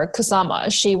for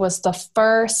Kusama. She was the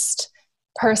first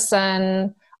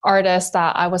artist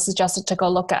that I was suggested to go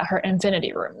look at her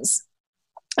infinity rooms.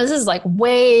 This is like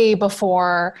way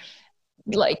before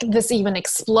like this even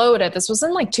exploded. This was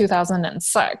in like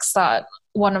 2006 that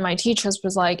one of my teachers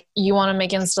was like, you want to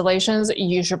make installations,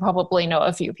 you should probably know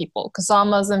a few people.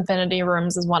 Kusama's infinity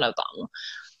rooms is one of them.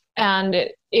 And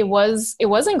it was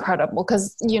incredible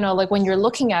because, you know, like when you're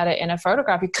looking at it in a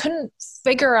photograph, you couldn't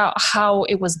figure out how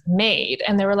it was made.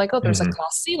 And they were like, oh, there's a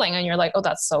glass ceiling. And you're like, oh,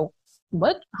 that's so,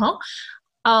 what? Huh?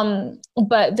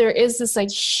 But there is this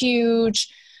like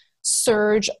huge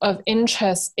surge of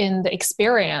interest in the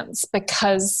experience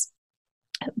because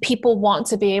people want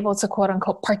to be able to quote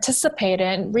unquote participate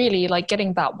in really like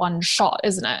getting that one shot,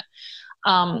 isn't it?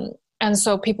 And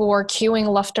so people were queuing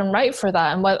left and right for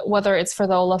that. And whether it's for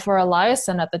the Olafur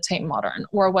Eliasson at the Tate Modern,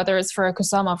 or whether it's for a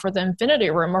Kusama for the Infinity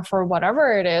Room, or for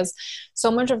whatever it is, so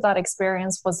much of that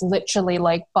experience was literally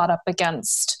like butt up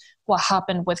against what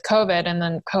happened with COVID. And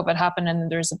then COVID happened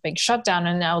and there's a big shutdown.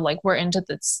 And now like we're into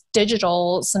this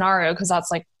digital scenario because that's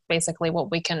like basically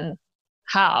what we can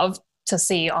have to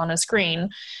see on a screen.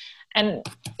 And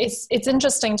it's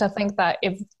interesting to think that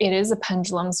if it is a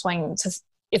pendulum swing to,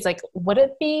 it's like, would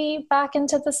it be back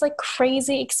into this like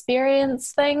crazy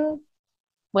experience thing?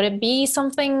 Would it be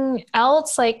something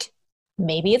else? Like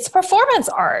maybe it's performance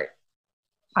art.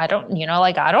 I don't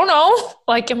know.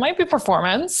 Like it might be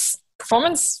performance.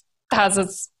 Performance has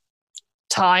its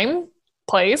time,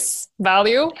 place,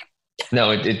 value.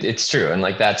 No, it's true. And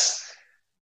like, that's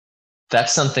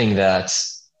something that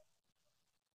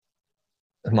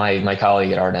my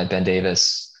colleague at ArtNet, Ben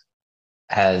Davis,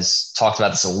 has talked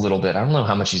about this a little bit. I don't know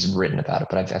how much he's written about it,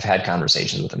 but I've had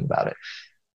conversations with him about it,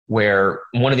 where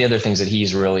one of the other things that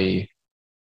he's really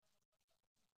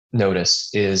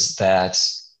noticed is that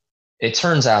it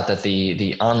turns out that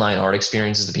the online art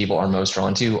experiences that people are most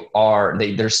drawn to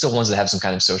there's still ones that have some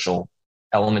kind of social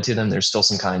element to them. There's still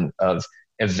some kind of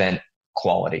event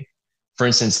quality. For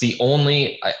instance,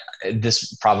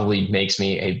 this probably makes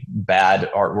me a bad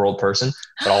art world person,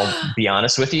 but I'll be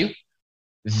honest with you.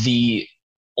 The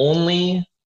only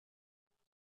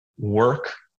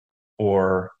work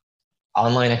or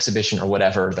online exhibition or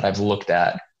whatever that I've looked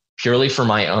at purely for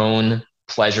my own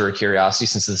pleasure or curiosity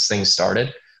since this thing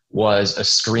started was a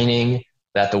screening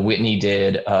that the Whitney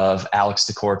did of Alex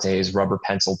DeCourte's Rubber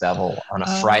Pencil Devil on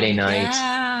a Friday night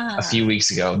a few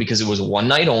weeks ago, because it was one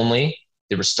night only.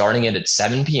 They were starting it at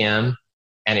 7 p.m.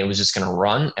 and it was just going to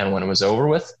run. And when it was over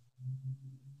with,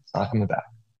 it's not coming back.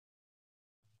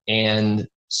 And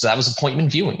so that was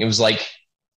appointment viewing. It was like,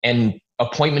 and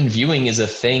appointment viewing is a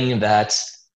thing that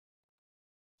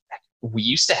we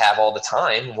used to have all the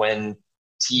time when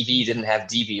TV didn't have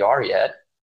DVR yet.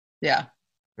 Yeah.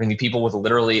 I mean, people would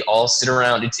literally all sit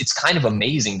around. It's kind of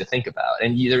amazing to think about.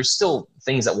 And there's still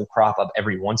things that will crop up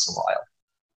every once in a while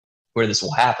where this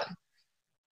will happen.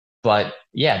 But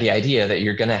yeah, the idea that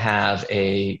you're going to have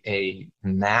a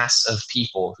mass of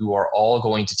people who are all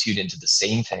going to tune into the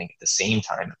same thing at the same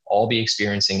time, all be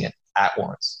experiencing it at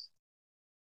once,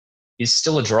 is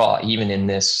still a draw, even in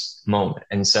this moment.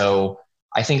 And so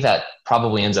I think that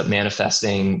probably ends up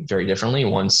manifesting very differently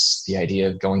once the idea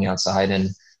of going outside in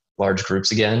large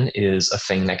groups again is a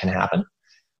thing that can happen.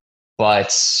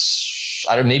 But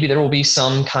maybe there will be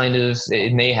some kind of,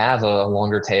 it may have a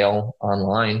longer tail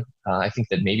online. I think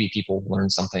that maybe people learn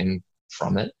something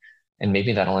from it, and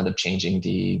maybe that'll end up changing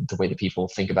the way that people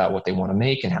think about what they want to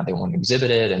make and how they want to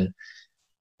exhibit it and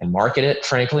market it,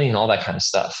 frankly, and all that kind of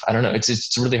stuff. I don't know.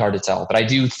 It's really hard to tell, but I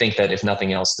do think that if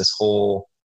nothing else, the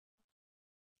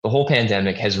whole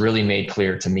pandemic has really made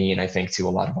clear to me, and I think to a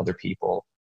lot of other people,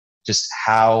 just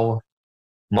how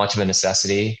much of a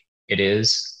necessity it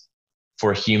is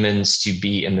for humans to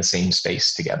be in the same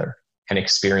space together and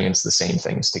experience the same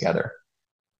things together.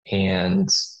 And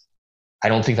I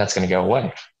don't think that's going to go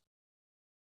away.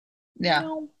 Yeah,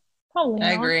 No, probably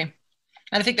I not. agree. And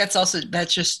I think that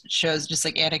just shows, just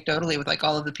like anecdotally, with like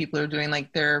all of the people who are doing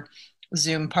like their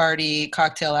Zoom party,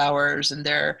 cocktail hours, and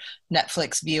their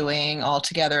Netflix viewing all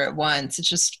together at once. It's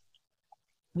just,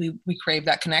 we crave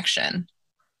that connection,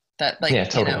 that like,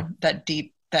 totally. that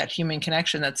deep, that human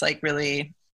connection that's like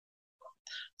really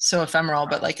so ephemeral,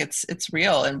 but like it's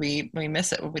real, and we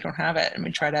miss it when we don't have it. And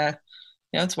we try to,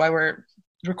 it's why we're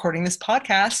recording this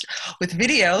podcast with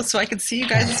video, so I can see you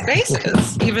guys'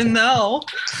 faces, even though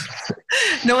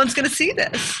no one's going to see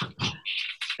this.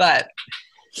 But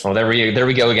well, there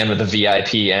we go again with the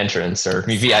VIP entrance or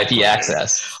VIP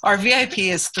access. Our VIP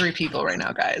is 3 people right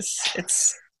now, guys.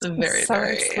 It's very, so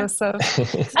very exclusive.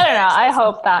 I don't know. I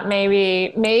hope that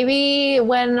maybe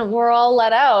when we're all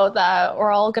let out, that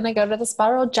we're all going to go to the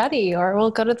Spiral Jetty, or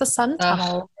we'll go to the Sun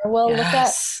Tunnel, or we'll look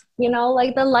at,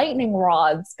 like the lightning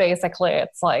rods. Basically,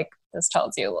 it's like, this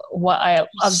tells you what I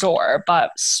adore.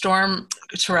 But Storm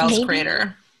Terrell's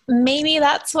crater. Maybe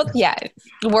that's what. Yeah,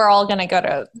 we're all going to go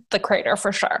to the crater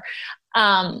for sure.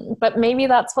 But maybe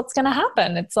that's what's going to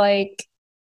happen. It's like,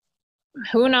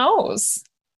 who knows?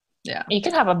 Yeah, you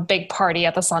could have a big party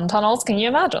at the Sun Tunnels. Can you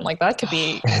imagine? Like, that could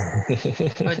be.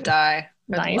 I would die.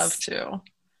 I'd Nice. love to.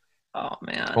 Oh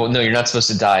man. Well, no, you're not supposed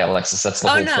to die, Alexis. That's the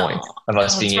whole point of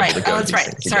us being able to go. That's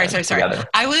right. Sorry. Together.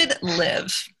 I would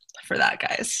live for that,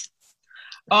 guys.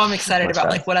 Oh, I'm excited about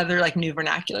like what other like new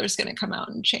vernacular is going to come out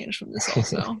and change from this.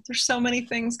 Also, there's so many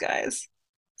things, guys.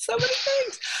 So many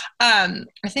things.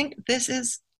 I think this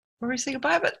is where we say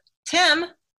goodbye. But Tim,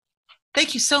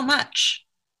 thank you so much.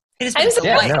 It has been so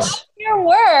much. Your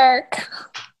work.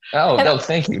 Oh, no,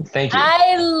 thank you.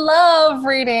 I love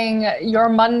reading your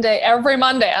Monday, every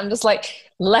Monday. I'm just like,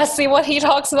 let's see what he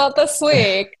talks about this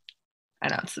week. I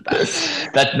know, it's the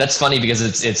best. That's funny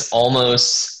because it's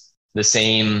almost the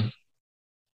same.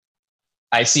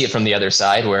 I see it from the other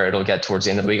side where it'll get towards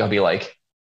the end of the week. I'll be like,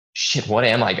 shit, what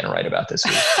am I going to write about this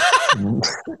week?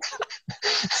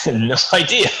 No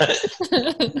idea.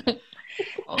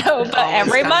 No, but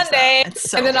every Monday,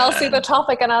 so and then I'll see the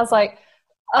topic, and I was like,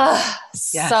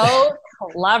 so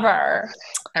clever.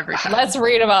 Every time. Let's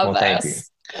read about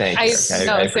this. Thank you.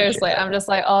 No, seriously, I'm just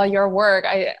like, your work.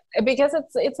 Because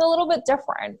it's a little bit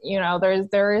different.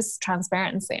 There is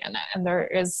transparency in it, and there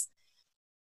is,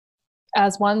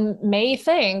 as one may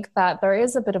think, that there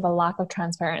is a bit of a lack of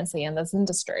transparency in this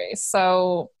industry.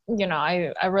 So,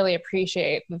 I really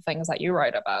appreciate the things that you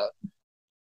write about.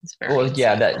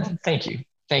 Thank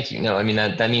you. No, I mean,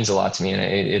 that means a lot to me.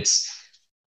 And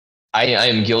I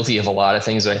am guilty of a lot of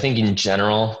things, but I think in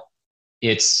general,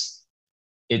 it's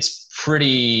pretty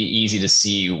easy to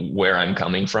see where I'm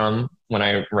coming from when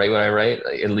I write what I write.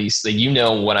 At least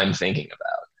what I'm thinking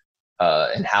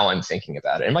about and how I'm thinking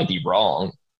about it. It might be wrong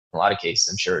in a lot of cases.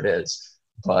 I'm sure it is,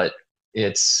 but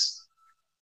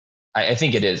I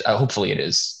think it is. Hopefully, it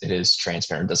is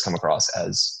transparent. It does come across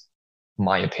as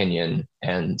my opinion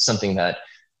and something that,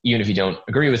 even if you don't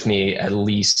agree with me, at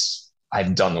least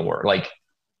I've done the work. Like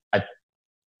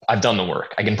I've done the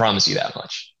work. I can promise you that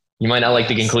much. You might not like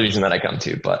the conclusion that I come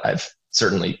to, but I've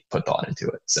certainly put thought into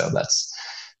it. So it's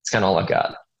kind of all I've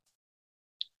got.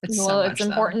 It's so Well, much, it's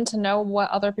important to know what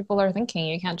other people are thinking.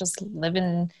 You can't just live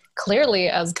in, clearly,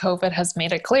 as COVID has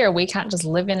made it clear, we can't just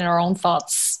live in our own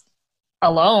thoughts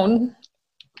alone.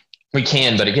 We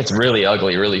can, but it gets really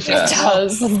ugly really It fast.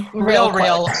 does. real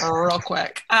quick.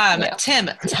 quick. Yeah. Tim,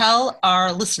 tell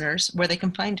our listeners where they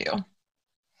can find you.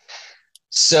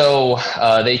 So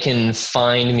they can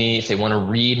find me if they want to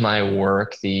read my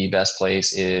work. The best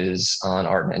place is on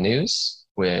ArtNet News,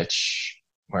 where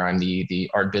I'm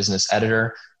the art business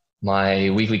editor. My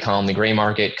weekly column, The Gray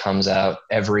Market, comes out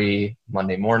every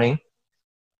Monday morning.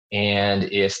 And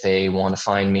if they want to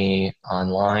find me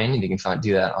online, they can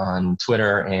do that on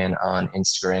Twitter and on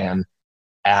Instagram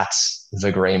at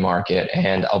The Gray Market.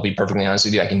 And I'll be perfectly honest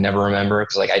with you, I can never remember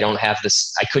because I don't have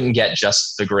this. I couldn't get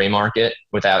just The Gray Market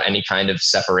without any kind of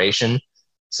separation.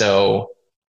 So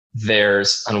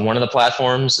there's on one of the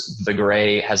platforms, The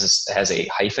Gray has a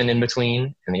hyphen in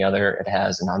between, and the other it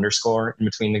has an underscore in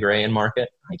between The Gray and Market.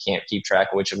 I can't keep track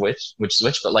of which is which,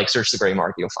 but search The Gray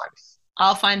Market, you'll find me.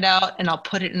 I'll find out and I'll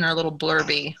put it in our little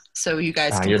blurby so you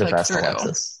guys can You're the click best, through.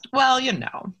 Alexis. Well,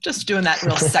 just doing that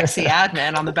real sexy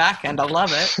admin on the back end. I love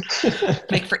it.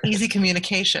 Make for easy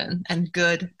communication and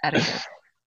good editing.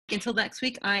 Until next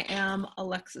week, I am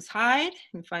Alexis Hyde.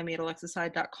 You can find me at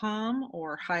alexishyde.com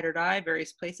or Hyde or Die,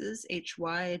 various places.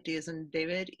 HY, D as in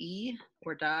David, E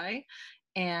or Die.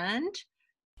 And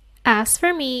as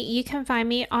for me, you can find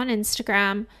me on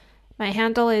Instagram. My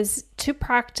handle is To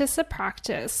Practice a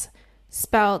Practice,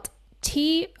 spelled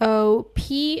TOPRACTICE.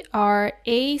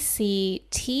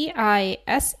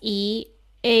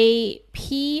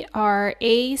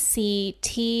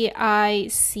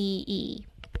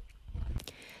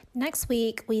 Next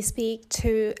week, we speak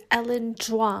to Ellen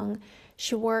Zhuang.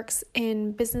 She works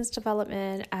in business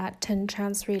development at 10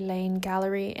 Chancery Lane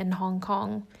Gallery in Hong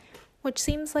Kong, which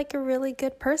seems like a really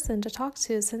good person to talk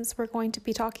to since we're going to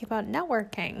be talking about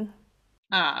networking.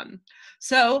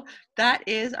 So that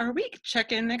is our week.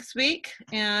 Check in next week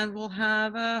and we'll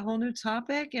have a whole new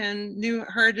topic and new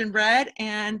heard and read.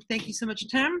 And thank you so much,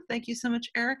 Tim. Thank you so much,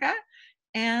 Erica.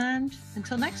 And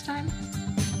until next time.